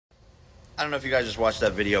I don't know if you guys just watched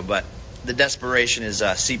that video, but the desperation is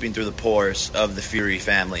seeping through the pores of the Fury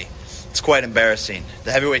family. It's quite embarrassing.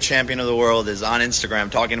 The heavyweight champion of the world is on Instagram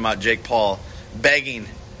talking about Jake Paul, begging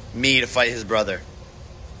me to fight his brother.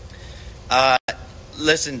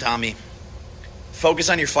 Listen, Tommy, focus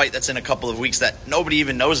on your fight that's in a couple of weeks that nobody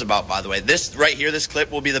even knows about, by the way. This right here, this clip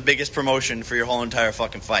will be the biggest promotion for your whole entire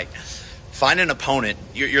fucking fight. Find an opponent.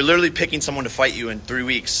 You're literally picking someone to fight you in 3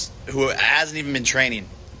 weeks who hasn't even been training.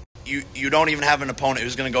 You don't even have an opponent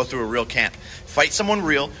who's going to go through a real camp. Fight someone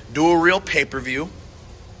real, do a real pay-per-view,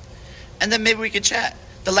 and then maybe we could chat.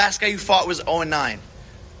 The last guy you fought was 0-9.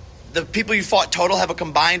 The people you fought total have a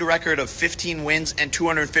combined record of 15 wins and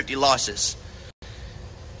 250 losses.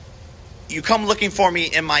 You come looking for me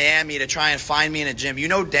in Miami to try and find me in a gym. You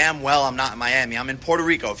know damn well I'm not in Miami. I'm in Puerto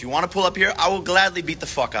Rico. If you want to pull up here, I will gladly beat the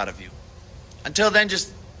fuck out of you. Until then,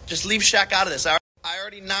 just leave Shaq out of this. I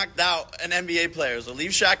already knocked out an NBA player, so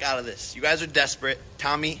leave Shaq out of this. You guys are desperate.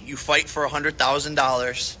 Tommy, you fight for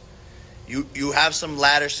 $100,000. You have some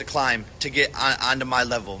ladders to climb to get onto my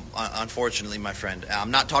level, unfortunately, my friend.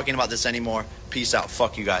 I'm not talking about this anymore. Peace out.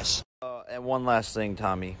 Fuck you guys. And one last thing,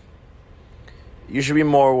 Tommy. You should be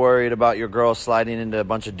more worried about your girl sliding into a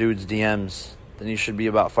bunch of dudes' DMs than you should be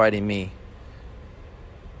about fighting me.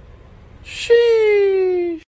 Sheesh.